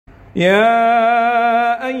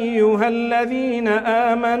يا أيها الذين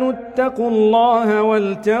آمنوا اتقوا الله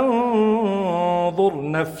ولتنظر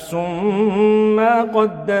نفس ما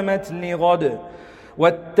قدمت لغد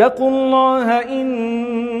واتقوا الله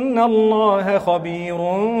إن الله خبير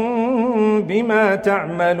بما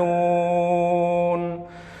تعملون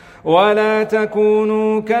ولا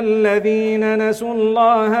تكونوا كالذين نسوا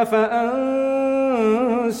الله فأنساهم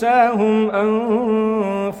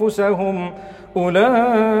أنفسهم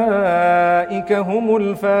أولئك هم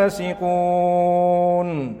الفاسقون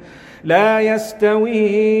لا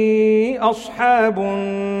يستوي أصحاب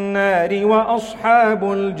النار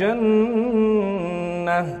وأصحاب الجنة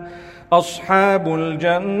أصحاب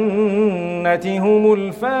الجنة هم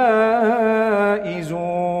الفائزون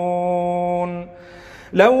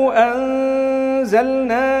لو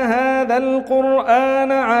أنزلنا هذا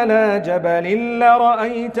القرآن على جبل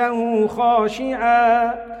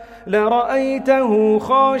لرأيته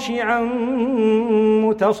خاشعا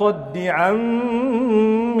متصدعا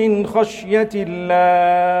من خشية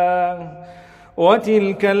الله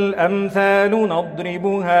وتلك الأمثال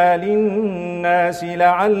نضربها للناس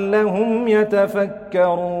لعلهم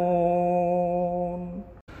يتفكرون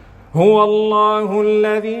هو الله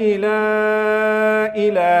الذي لا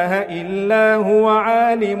إله إلا هو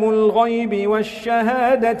عالم الغيب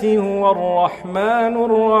والشهادة هو الرحمن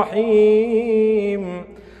الرحيم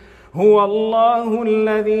هو الله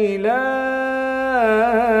الذي لا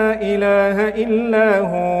إله إلا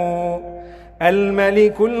هو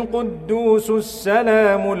الملك القدوس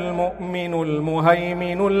السلام المؤمن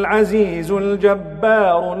المهيمن العزيز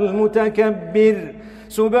الجبار المتكبر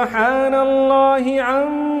سبحان الله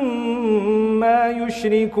عما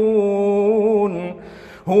يشركون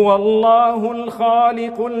هو الله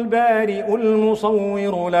الخالق البارئ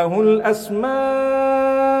المصور له الأسماء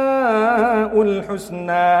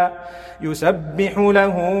الحسنى يسبح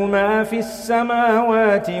له ما في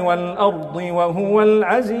السماوات والأرض وهو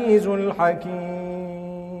العزيز الحكيم